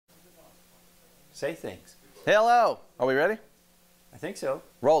Say things. Hello. Are we ready? I think so.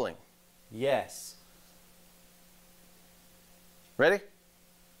 Rolling. Yes. Ready?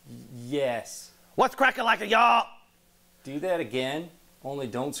 Yes. What's cracking like a y'all? Do that again, only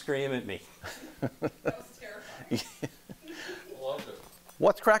don't scream at me. That was terrifying. Loved it.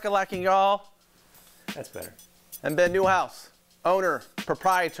 What's cracking like a y'all? That's better. I'm Ben Neuhaus, owner,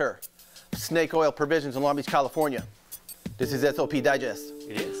 proprietor, Snake Oil Provisions in Long Beach, California. This is SOP Digest.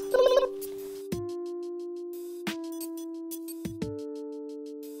 It is.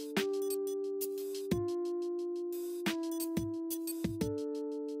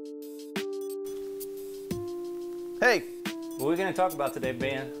 Hey. What are we going to talk about today,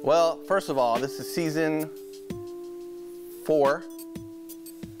 Ben? Well, first of all, this is season 4.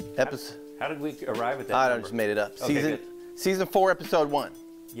 How did we arrive at that I number? just made it up. Okay, season 4, episode 1.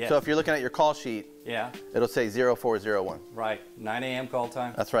 Yes. So if you're looking at your call sheet, Yeah, it'll say 0401. right. 9 a.m. call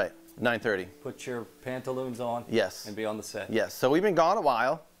time. That's right. 9:30. Put your pantaloons on. Yes. And be on the set. Yes. So we've been gone a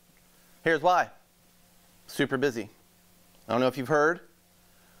while. Here's why. Super busy. I don't know if you've heard.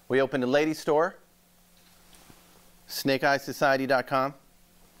 We opened a ladies store. SnakeEyeSociety.com.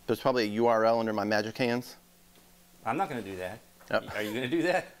 There's probably a URL under my magic hands. I'm not going to do that. Yep. Are you going to do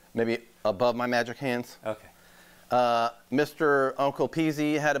that? Maybe above my magic hands. Okay. Mr. Uncle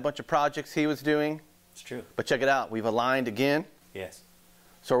Peasy had a bunch of projects he was doing. It's true. But check it out. We've aligned again. Yes.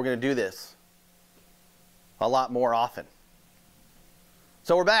 So we're going to do this a lot more often.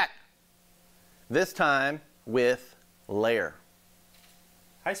 So we're back. This time with Laer.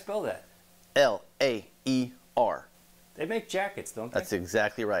 How do you spell that? L-A-E-R. They make jackets, don't they? That's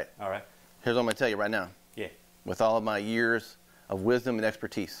exactly right. All right. Here's what I'm going to tell you right now. Yeah. With all of my years of wisdom and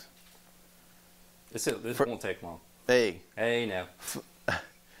expertise. This won't take long. Hey, Hey, now.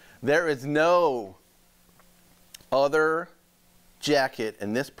 there is no other jacket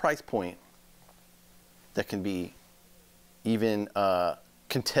in this price point that can be even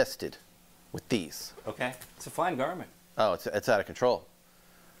contested with these. Okay. It's a fine garment. Oh, it's out of control.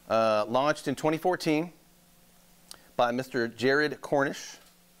 Launched in 2014 by Mr. Jared Cornish,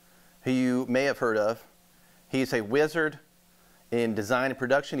 who you may have heard of. He's a wizard in design and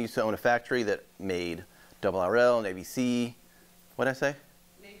production. He used to own a factory that made RRL, Navy C. What did I say?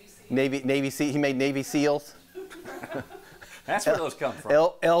 Navy SEAL. Navy C. He made Navy SEALs. That's where those come from.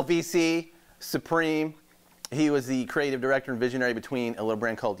 LVC, Supreme. He was the creative director and visionary between a little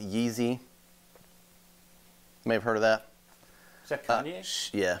brand called Yeezy. You may have heard of that. Is that Kanye?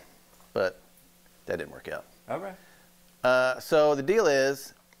 Yeah, but that didn't work out. All right. So the deal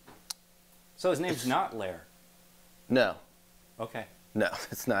is, So his name's not Laer. no, Okay.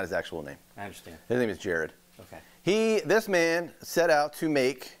 it's not his actual name. I understand. His name is Jared. Okay. This man set out to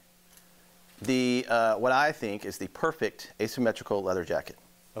make the what I think is the perfect asymmetrical leather jacket.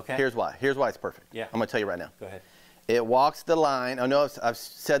 Okay. Here's why. Here's why it's perfect. Yeah. I'm gonna tell you right now. Go ahead. It walks the line. I know I've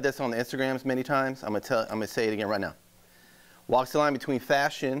said this on the Instagrams many times. I'm gonna say it again right now. Walks the line between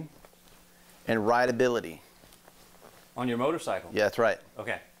fashion and rideability. On your motorcycle? Yeah, that's right.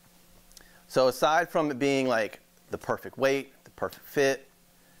 Okay. So aside from it being like the perfect weight, the perfect fit,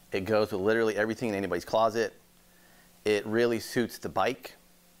 it goes with literally everything in anybody's closet. It really suits the bike,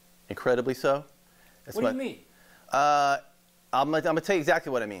 incredibly so. What do you mean? I'm gonna tell you exactly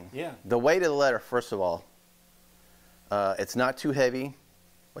what I mean. Yeah. The weight of the leather, first of all, it's not too heavy,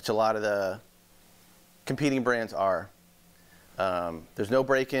 which a lot of the competing brands are. There's no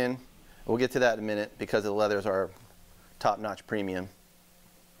break-in. We'll get to that in a minute because the leathers are top-notch premium.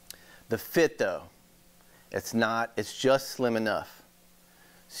 The fit, though, it's just slim enough.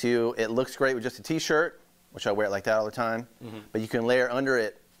 So it looks great with just a t-shirt, which I wear it like that all the time, but you can layer under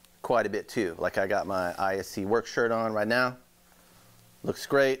it quite a bit too. Like I got my ISC work shirt on right now. Looks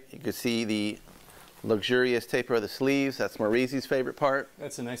great. You can see the luxurious taper of the sleeves. That's Maurice's favorite part.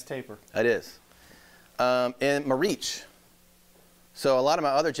 That's a nice taper. It is. And my reach. So a lot of my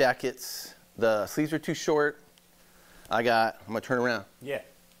other jackets, the sleeves are too short. I'm gonna turn around. Yeah.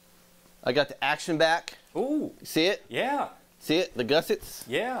 I got the action back. Ooh. See it? Yeah. See it? The gussets?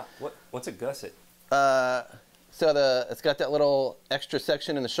 Yeah. What's a gusset? So it's got that little extra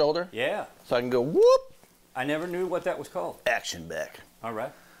section in the shoulder. Yeah. So I can go whoop. I never knew what that was called. Action back. All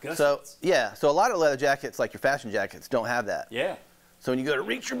right. Gussets. So yeah, so a lot of leather jackets, like your fashion jackets, don't have that. Yeah. So when you go to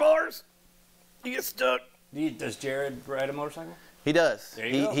reach your bars, you get stuck. Does Jared ride a motorcycle? He does. There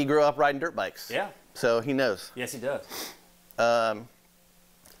you go. He grew up riding dirt bikes. Yeah. So he knows. Yes, he does.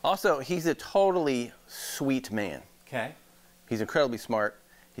 Also, he's a totally sweet man. Okay. He's incredibly smart.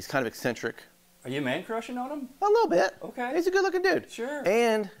 He's kind of eccentric. Are you man crushing on him? A little bit. Okay. He's a good-looking dude. Sure.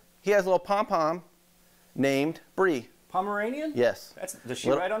 And he has a little pom-pom named Bree. Pomeranian? Yes. Does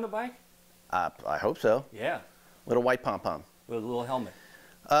she ride on the bike? I hope so. Yeah. Little white pom-pom. With a little helmet.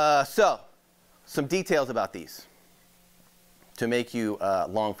 So, some details about these to make you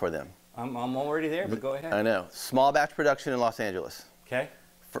long for them. I'm already there, but go ahead. I know. Small batch production in Los Angeles. Okay.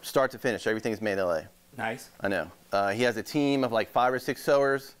 From start to finish, everything's made in LA. Nice. I know. He has a team of like 5 or 6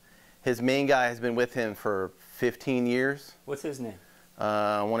 sewers. His main guy has been with him for 15 years. What's his name?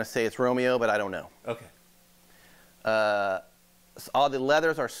 I want to say it's Romeo, but I don't know. Okay. All the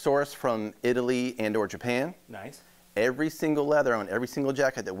leathers are sourced from Italy and or Japan. Nice. Every single leather on every single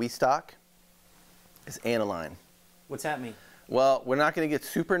jacket that we stock is aniline. What's that mean? Well, we're not going to get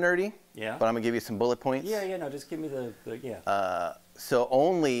super nerdy, Yeah. but I'm going to give you some bullet points. Yeah, no, just give me the So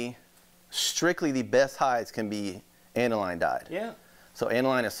only strictly the best hides can be aniline dyed. Yeah. So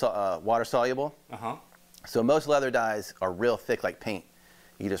aniline is water soluble. Uh-huh. So most leather dyes are real thick like paint.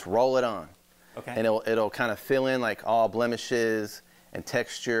 You just roll it on. Okay. And it'll kind of fill in like all blemishes and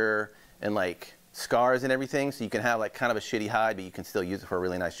texture and like scars and everything. So you can have like kind of a shitty hide, but you can still use it for a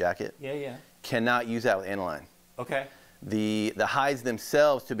really nice jacket. Yeah. Cannot use that with aniline. Okay. The hides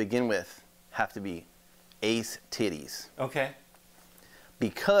themselves to begin with have to be ace titties. Okay.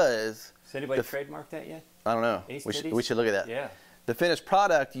 Because Has anybody trademarked that yet? I don't know. Ace We titties? should look at that. Yeah. The finished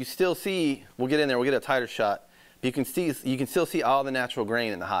product, you still see, we'll get in there, we'll get a tighter shot. But you can still see all the natural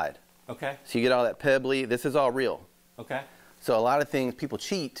grain in the hide. Okay. So you get all that pebbly, this is all real. Okay. So a lot of things, people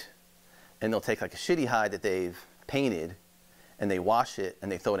cheat, and they'll take like a shitty hide that they've painted, and they wash it,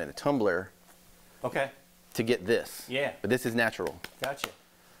 and they throw it in a tumbler Okay. to get this. Yeah. But this is natural. Gotcha.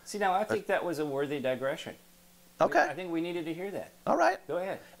 See, now I think that was a worthy digression. Okay. I think we needed to hear that. All right. Go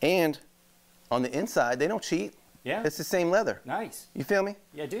ahead. And on the inside, they don't cheat. Yeah. It's the same leather. Nice. You feel me?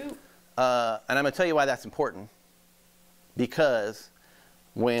 Yeah, I do. And I'm going to tell you why that's important. Because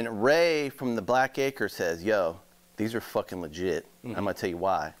when Ray from the Black Acre says, yo, these are fucking legit, I'm going to tell you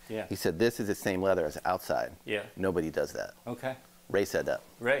why. Yeah. He said, this is the same leather as outside. Yeah. Nobody does that. Okay. Ray said that.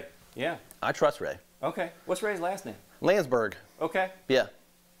 Ray. Yeah. I trust Ray. Okay. What's Ray's last name? Landsberg. Okay. Yeah.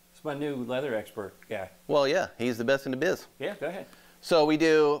 It's my new leather expert guy. Well, yeah, he's the best in the biz. Yeah, go ahead. So we've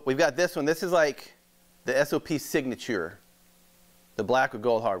got this one. This is like the SOP signature, the black with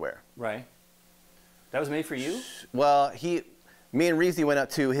gold hardware. Right. That was made for you? Well, me and Reezy went up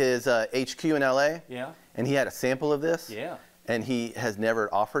to his HQ in LA. Yeah. And he had a sample of this. Yeah. And he has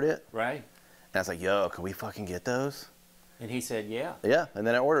never offered it. Right. And I was like, yo, can we fucking get those? And he said, yeah. Yeah, and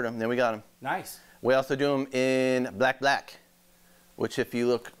then I ordered them, and then we got them. Nice. We also do them in black, which if you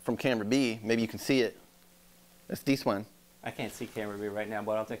look from camera B, maybe you can see it. It's this one. I can't see camera B right now,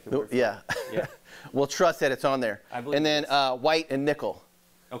 but I don't think you're Yeah. Yeah. We'll trust that it's on there. I believe and then white and nickel,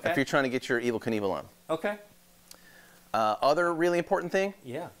 Okay. if you're trying to get your Evel Knievel on. Okay. Other really important thing,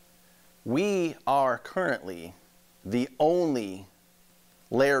 Yeah. we are currently the only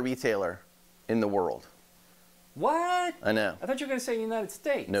Laer retailer in the world. What? I know. I thought you were going to say United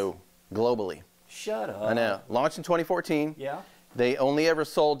States. No, globally. Shut up. I know. Launched in 2014. Yeah. They only ever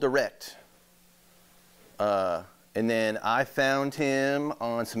sold direct. And then I found him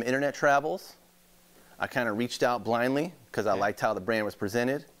on some internet travels. I kind of reached out blindly because I liked how the brand was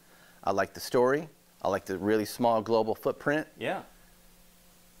presented. I liked the story. I liked the really small global footprint. Yeah.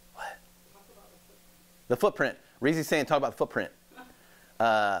 What? The footprint. Reezy's saying talk about the footprint.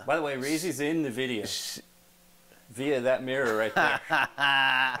 By the way, Reezy's in the video. Via that mirror right there.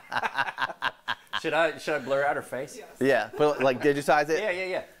 Should I blur out her face? Yes. Yeah, but like digitize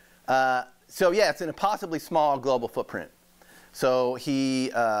it. Yeah. So yeah, it's an impossibly small global footprint. So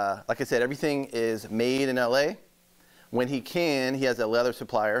he, like I said, everything is made in LA. When he can, he has a leather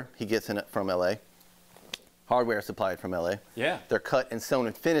supplier. He gets it from LA. Hardware supplied from LA. Yeah. They're cut and sewn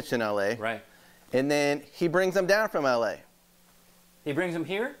and finished in LA. Right. And then he brings them down from LA. He brings them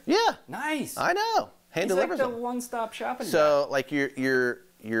here? Yeah. Nice. I know. Hand He's delivers like the them. one-stop shopping So like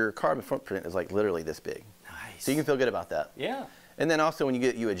your carbon footprint is like literally this big. guy. Nice. So you can feel good about that. Yeah. And then also when you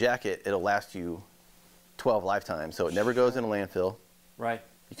get you a jacket, it'll last you 12 lifetimes. So it never goes in a landfill. Right.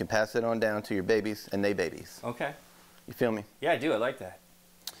 You can pass it on down to your babies and they babies. Okay. You feel me? Yeah, I do. I like that.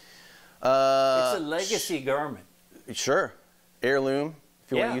 It's a legacy garment. Sure. Heirloom,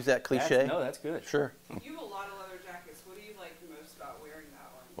 if you want to use that cliche. That's good. Sure. You have a lot of leather jackets. What do you like most about wearing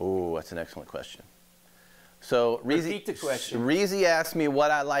that one? Oh, that's an excellent question. So Repeat the question. Reezy asked me what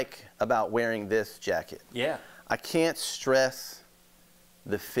I like about wearing this jacket. Yeah. I can't stress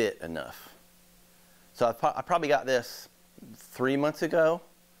the fit enough. So I probably got this 3 months ago.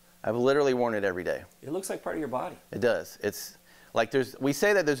 I've literally worn it every day. It looks like part of your body. It does. It's like we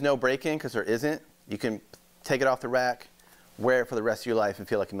say that there's no break-in because there isn't. You can take it off the rack, wear it for the rest of your life and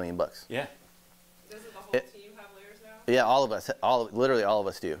feel like $1 million. Yeah. Does the whole team have layers now? Yeah, all of us. Literally all of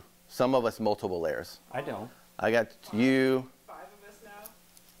us do. Some of us multiple layers. I don't. I got you, 5 of us now.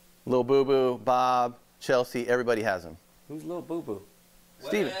 Lil Boo Boo, Bob, Chelsea. Everybody has them. Who's Lil Boo Boo?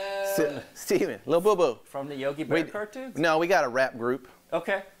 Steven. Steven. Lil Boo Boo. From the Yogi Bear cartoons? No, we got a rap group.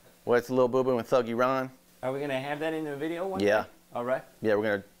 Okay. Well, it's Lil Boo Boo and Thuggy Ron. Are we going to have that in the video one Yeah. day? All right. Yeah, we're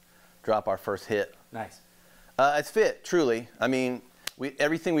going to drop our first hit. Nice. It's fit, truly. I mean,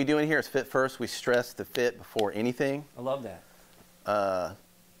 everything we do in here is fit first. We stress the fit before anything. I love that.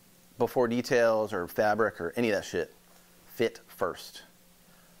 Before details or fabric or any of that shit. Fit first.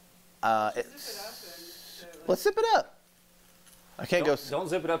 Let's zip it up. I can't go. Don't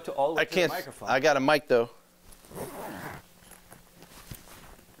zip it up to all the way to the microphone. I got a mic though.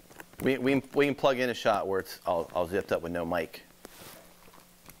 We can plug in a shot where it's all zipped up with no mic.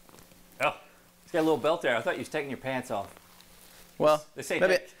 Oh, it's got a little belt there. I thought you was taking your pants off. Well,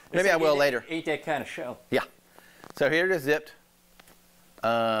 maybe I will later. Ain't that kind of show. Yeah. So here it is zipped.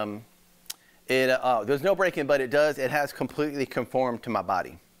 There's no break-in, but it has completely conformed to my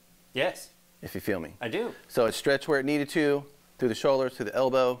body. Yes. If you feel me. I do. So it's stretched where it needed to, through the shoulders, through the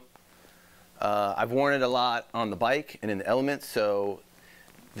elbow. I've worn it a lot on the bike and in the elements, so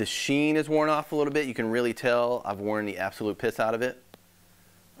the sheen is worn off a little bit. You can really tell I've worn the absolute piss out of it.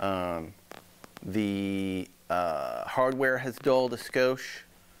 The hardware has dulled a skosh.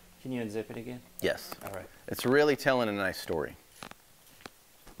 Can you unzip it again? Yes. All right. It's really telling a nice story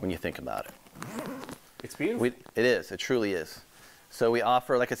when you think about it. It's beautiful. It is. It truly is. So we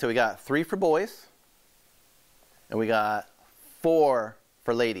offer, like I said, we got 3 for boys, and we got 4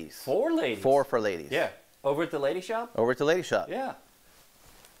 for ladies. 4 ladies? 4 for ladies. Yeah. Over at the lady shop? Over at the lady shop. Yeah.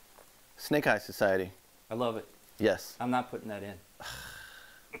 Snake Eye Society. I love it. Yes. I'm not putting that in.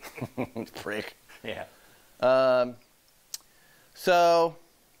 Prick. Yeah. So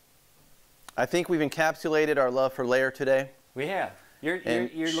I think we've encapsulated our love for Laer today. We have. You're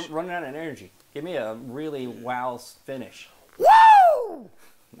running out of energy. Give me a really wow finish. Woo!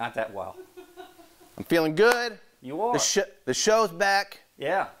 Not that wow. I'm feeling good. You are. The show's back.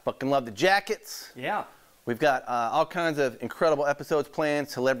 Yeah. Fucking love the jackets. Yeah. We've got all kinds of incredible episodes planned,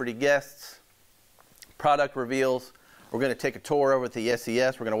 celebrity guests, product reveals. We're going to take a tour over at the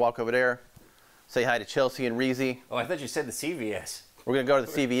SES. We're going to walk over there, say hi to Chelsea and Reezy. Oh, I thought you said the CVS. We're going to go to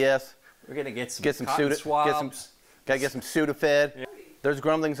the CVS. We're going to get some swabs. Got to get some Sudafed. Yeah. There's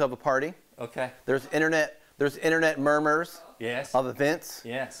grumblings of a party. Okay. There's internet murmurs. Yes. Of events.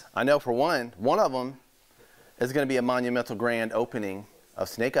 Yes. I know for one of them is going to be a monumental grand opening of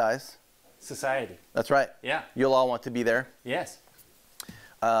Snake Eyes Society. That's right. Yeah. You'll all want to be there. Yes.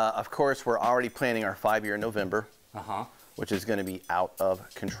 Of course, we're already planning our 5-year in November, which is going to be out of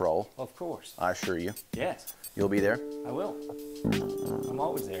control. Of course. I assure you. Yes. You'll be there? I will. I'm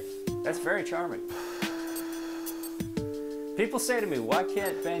always there. That's very charming. People say to me, why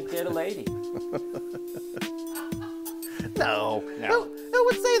can't Ben get a lady? No. Who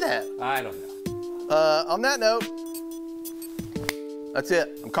would say that? I don't know. On that note, that's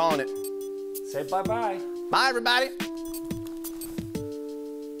it. I'm calling it. Say bye-bye. Bye, everybody.